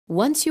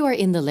Once you are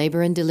in the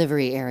labor and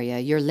delivery area,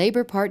 your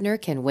labor partner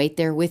can wait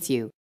there with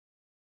you.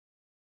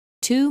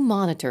 2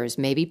 monitors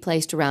may be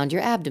placed around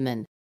your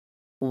abdomen.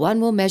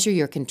 One will measure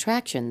your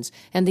contractions,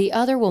 and the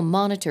other will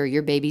monitor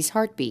your baby's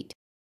heartbeat.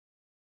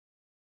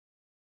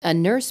 A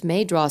nurse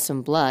may draw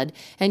some blood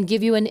and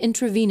give you an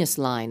intravenous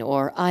line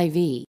or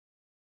IV.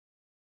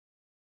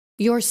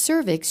 Your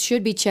cervix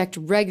should be checked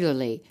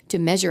regularly to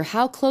measure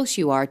how close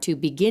you are to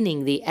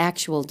beginning the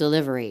actual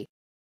delivery.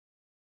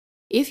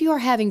 If you are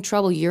having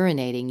trouble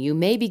urinating, you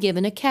may be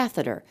given a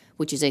catheter,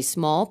 which is a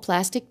small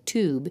plastic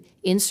tube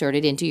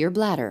inserted into your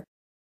bladder.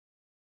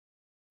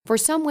 For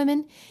some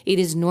women, it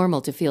is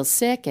normal to feel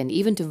sick and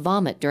even to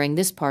vomit during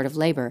this part of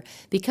labor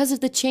because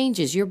of the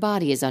changes your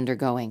body is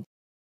undergoing.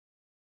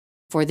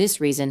 For this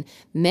reason,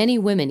 many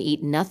women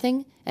eat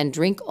nothing and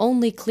drink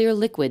only clear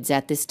liquids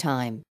at this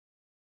time.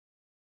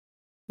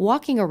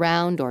 Walking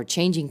around or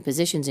changing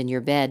positions in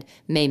your bed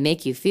may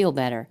make you feel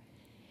better.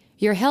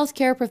 Your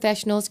healthcare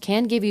professionals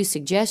can give you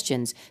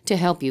suggestions to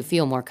help you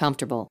feel more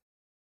comfortable.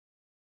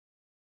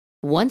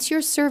 Once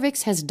your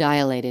cervix has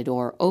dilated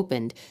or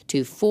opened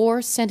to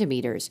 4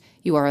 centimeters,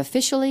 you are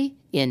officially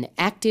in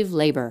active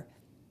labor.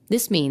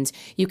 This means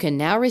you can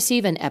now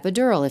receive an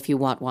epidural if you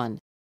want one.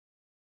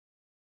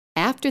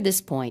 After this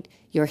point,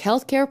 your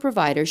healthcare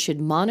provider should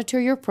monitor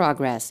your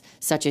progress,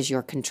 such as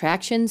your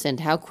contractions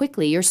and how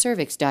quickly your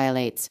cervix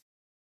dilates.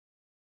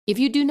 If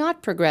you do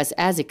not progress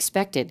as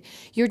expected,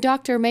 your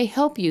doctor may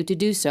help you to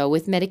do so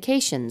with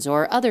medications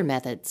or other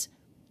methods.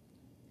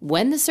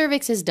 When the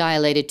cervix is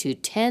dilated to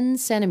 10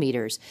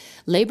 centimeters,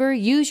 labor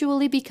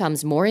usually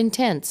becomes more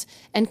intense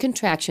and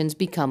contractions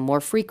become more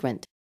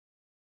frequent.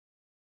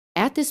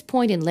 At this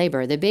point in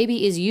labor, the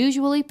baby is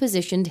usually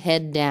positioned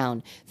head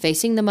down,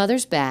 facing the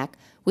mother's back,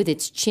 with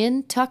its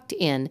chin tucked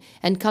in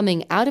and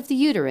coming out of the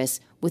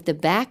uterus with the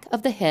back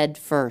of the head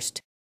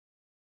first.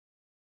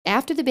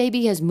 After the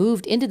baby has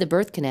moved into the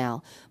birth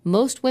canal,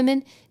 most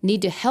women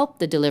need to help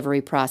the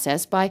delivery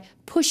process by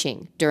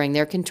pushing during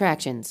their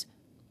contractions.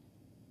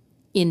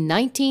 In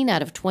 19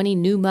 out of 20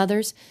 new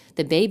mothers,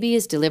 the baby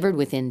is delivered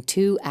within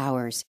 2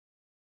 hours.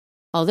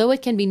 Although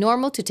it can be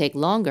normal to take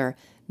longer,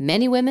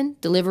 many women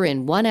deliver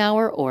in 1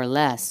 hour or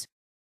less.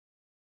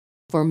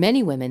 For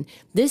many women,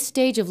 this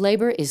stage of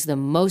labor is the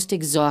most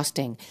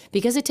exhausting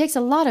because it takes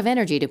a lot of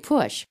energy to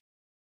push.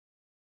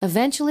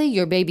 Eventually,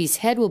 your baby's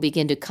head will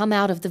begin to come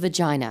out of the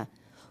vagina.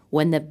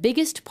 When the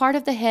biggest part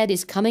of the head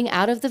is coming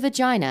out of the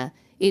vagina,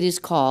 it is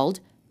called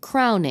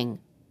crowning.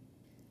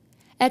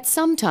 At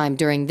some time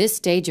during this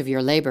stage of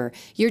your labor,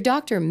 your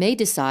doctor may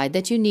decide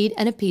that you need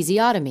an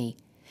episiotomy.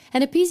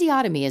 An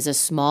episiotomy is a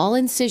small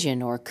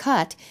incision or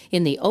cut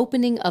in the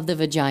opening of the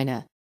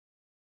vagina.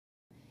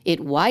 It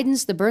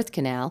widens the birth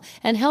canal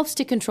and helps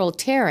to control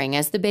tearing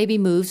as the baby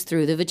moves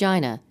through the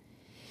vagina.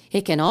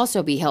 It can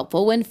also be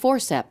helpful when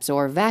forceps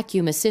or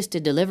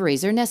vacuum-assisted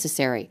deliveries are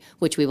necessary,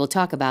 which we will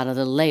talk about a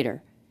little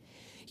later.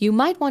 You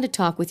might want to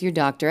talk with your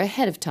doctor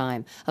ahead of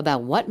time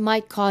about what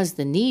might cause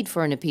the need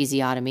for an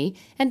episiotomy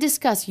and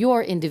discuss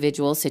your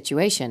individual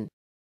situation.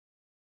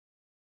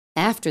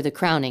 After the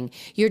crowning,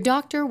 your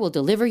doctor will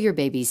deliver your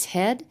baby's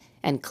head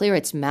and clear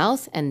its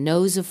mouth and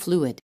nose of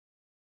fluid.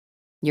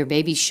 Your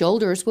baby's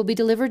shoulders will be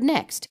delivered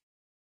next.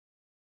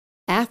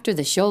 After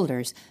the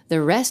shoulders,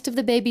 the rest of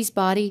the baby's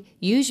body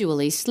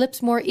usually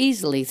slips more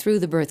easily through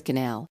the birth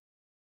canal.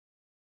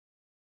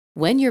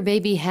 When your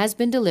baby has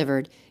been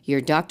delivered,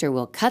 your doctor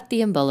will cut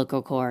the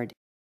umbilical cord.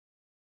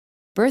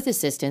 Birth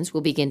assistants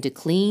will begin to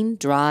clean,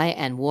 dry,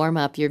 and warm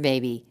up your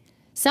baby.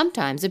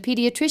 Sometimes a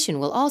pediatrician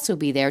will also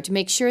be there to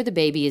make sure the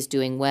baby is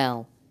doing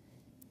well.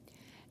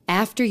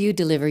 After you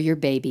deliver your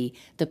baby,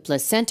 the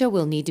placenta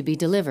will need to be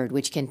delivered,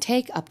 which can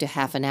take up to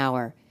half an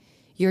hour.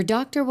 Your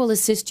doctor will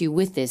assist you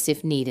with this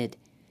if needed.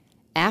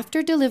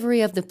 After delivery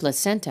of the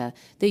placenta,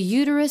 the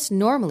uterus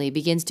normally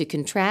begins to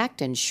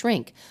contract and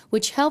shrink,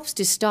 which helps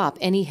to stop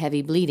any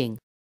heavy bleeding.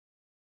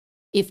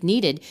 If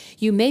needed,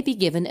 you may be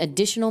given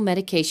additional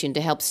medication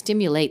to help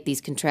stimulate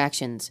these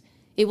contractions.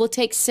 It will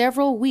take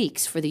several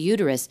weeks for the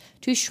uterus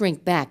to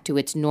shrink back to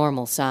its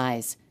normal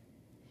size.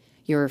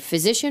 Your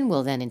physician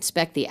will then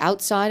inspect the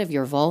outside of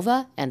your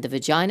vulva and the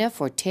vagina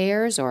for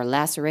tears or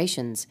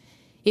lacerations.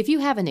 If you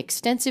have an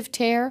extensive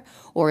tear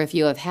or if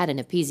you have had an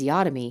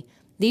episiotomy,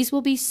 these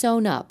will be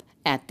sewn up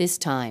at this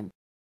time.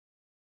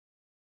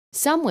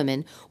 Some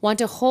women want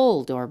to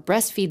hold or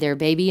breastfeed their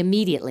baby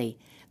immediately.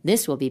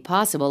 This will be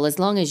possible as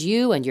long as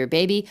you and your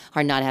baby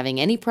are not having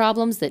any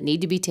problems that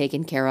need to be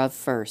taken care of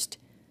first.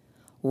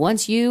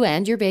 Once you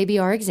and your baby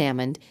are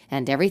examined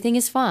and everything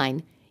is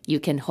fine, you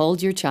can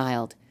hold your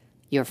child.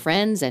 Your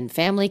friends and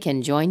family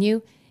can join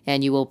you,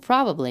 and you will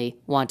probably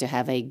want to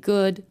have a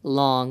good,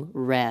 long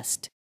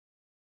rest.